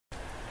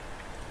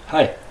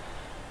Hi,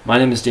 my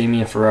name is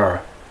Damian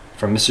Ferrara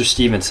from Mr.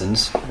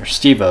 Stevenson's, or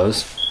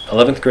Stevo's,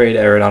 11th grade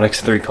Aeronautics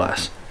 3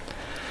 class.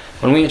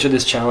 When we entered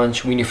this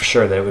challenge, we knew for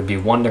sure that it would be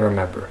one to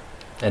remember,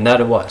 and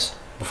that it was.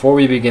 Before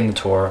we begin the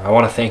tour, I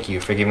want to thank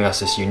you for giving us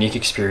this unique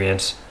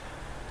experience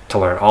to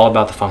learn all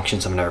about the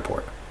functions of an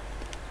airport.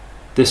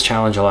 This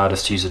challenge allowed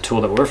us to use a tool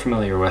that we're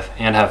familiar with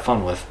and have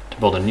fun with to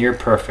build a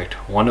near-perfect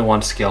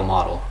 1-to-1 scale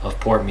model of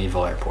Port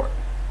Meadville Airport.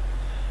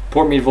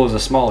 Port Meadville is a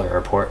smaller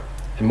airport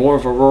and more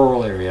of a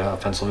rural area of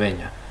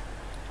Pennsylvania.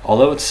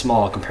 Although it's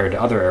small compared to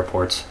other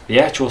airports, the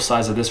actual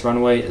size of this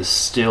runway is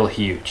still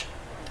huge.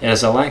 It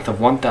has a length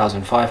of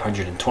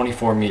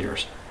 1,524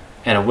 meters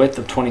and a width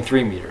of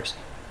 23 meters,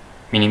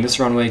 meaning this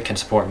runway can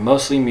support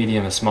mostly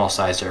medium and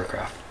small-sized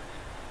aircraft.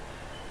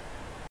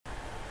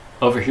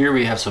 Over here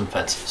we have some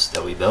fences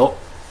that we built,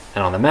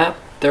 and on the map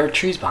there are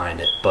trees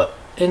behind it, but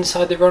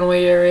inside the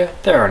runway area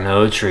there are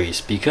no trees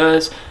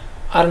because,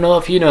 I don't know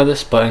if you know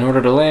this, but in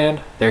order to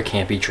land, there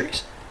can't be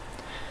trees.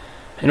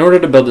 In order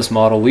to build this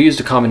model, we used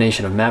a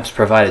combination of maps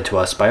provided to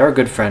us by our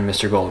good friend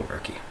Mr.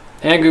 Goldenberkey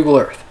and Google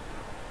Earth.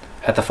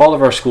 At the fall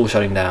of our school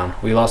shutting down,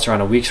 we lost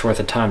around a week's worth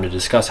of time to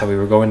discuss how we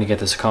were going to get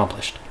this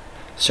accomplished.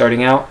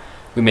 Starting out,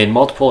 we made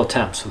multiple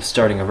attempts with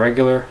starting a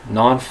regular,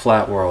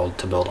 non-flat world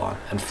to build on,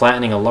 and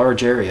flattening a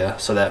large area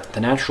so that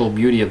the natural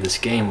beauty of this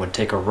game would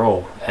take a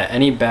role at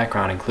any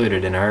background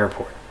included in our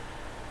airport.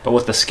 But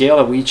with the scale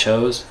that we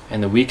chose,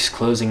 and the weeks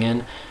closing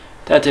in,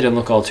 that didn't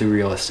look all too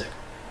realistic.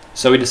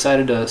 So we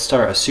decided to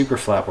start a super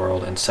flat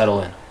world and settle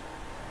in.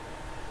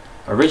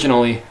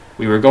 Originally,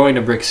 we were going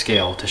to brick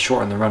scale to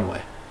shorten the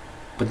runway,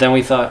 but then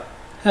we thought,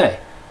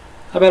 hey,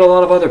 I bet a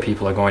lot of other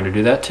people are going to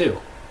do that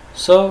too.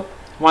 So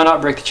why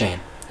not break the chain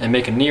and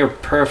make a near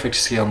perfect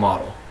scale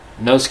model,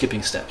 no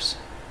skipping steps.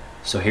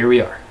 So here we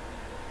are.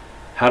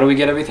 How do we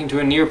get everything to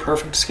a near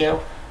perfect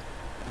scale?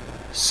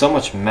 So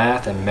much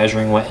math and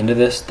measuring went into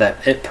this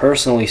that it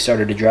personally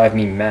started to drive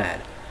me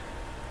mad.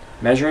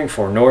 Measuring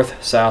for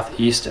north, south,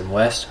 east, and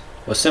west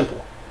was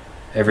simple.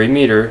 Every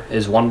meter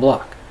is one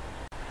block.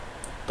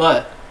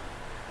 But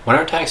when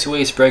our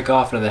taxiways break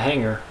off into the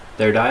hangar,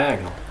 they're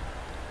diagonal.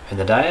 And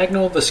the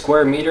diagonal of a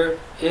square meter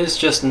is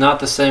just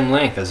not the same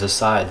length as the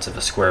sides of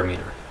a square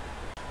meter.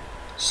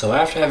 So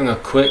after having a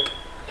quick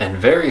and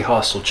very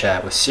hostile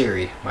chat with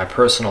Siri, my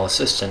personal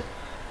assistant,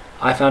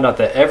 I found out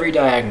that every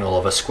diagonal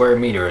of a square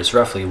meter is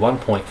roughly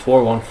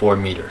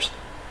 1.414 meters.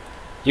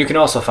 You can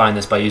also find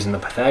this by using the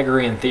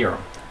Pythagorean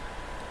theorem.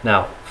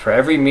 Now, for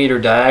every meter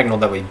diagonal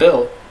that we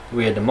built,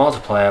 we had to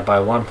multiply it by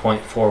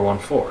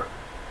 1.414.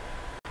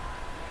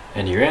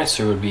 And your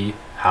answer would be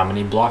how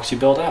many blocks you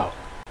built out.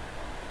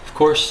 Of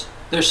course,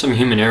 there's some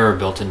human error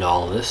built into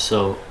all of this,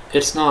 so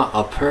it's not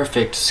a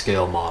perfect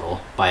scale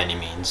model by any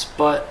means,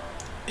 but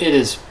it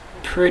is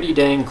pretty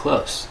dang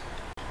close.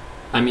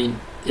 I mean,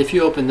 if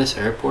you open this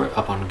airport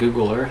up on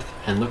Google Earth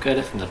and look at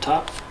it from the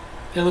top,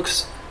 it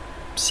looks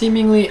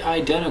seemingly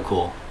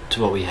identical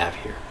to what we have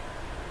here.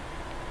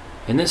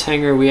 In this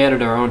hangar, we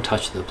added our own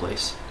touch to the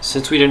place.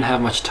 Since we didn't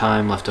have much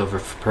time left over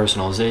for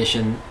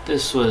personalization,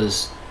 this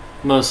was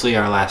mostly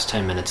our last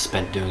 10 minutes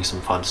spent doing some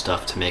fun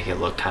stuff to make it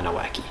look kinda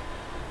wacky.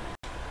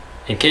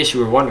 In case you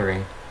were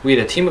wondering, we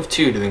had a team of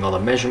 2 doing all the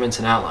measurements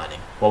and outlining,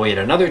 while we had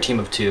another team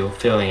of 2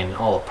 filling in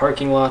all the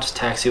parking lots,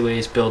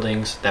 taxiways,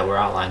 buildings that were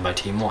outlined by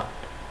Team 1.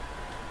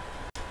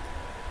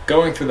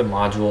 Going through the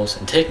modules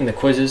and taking the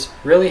quizzes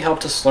really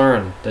helped us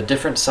learn the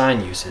different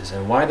sign uses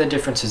and why the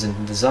differences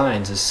in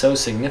designs is so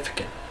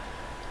significant.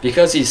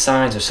 Because these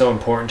signs are so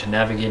important to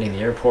navigating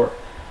the airport,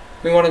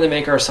 we wanted to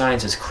make our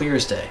signs as clear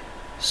as day.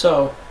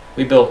 So,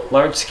 we built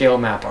large-scale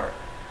map art.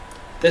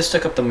 This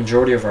took up the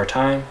majority of our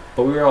time,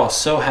 but we were all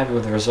so happy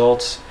with the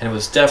results, and it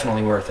was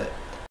definitely worth it.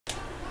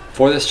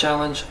 For this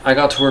challenge, I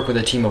got to work with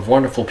a team of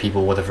wonderful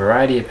people with a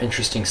variety of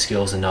interesting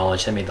skills and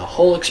knowledge that made the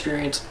whole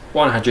experience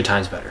 100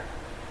 times better.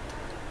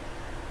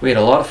 We had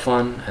a lot of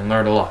fun and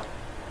learned a lot,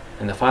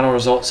 and the final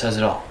result says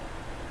it all.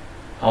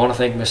 I want to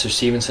thank Mr.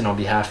 Stevenson on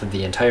behalf of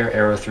the entire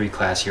Aero 3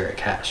 class here at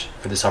CASH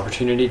for this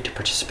opportunity to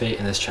participate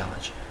in this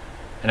challenge.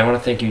 And I want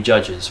to thank you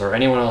judges or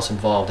anyone else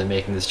involved in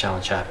making this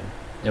challenge happen.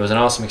 It was an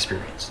awesome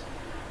experience.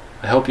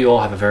 I hope you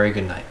all have a very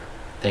good night.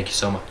 Thank you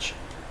so much.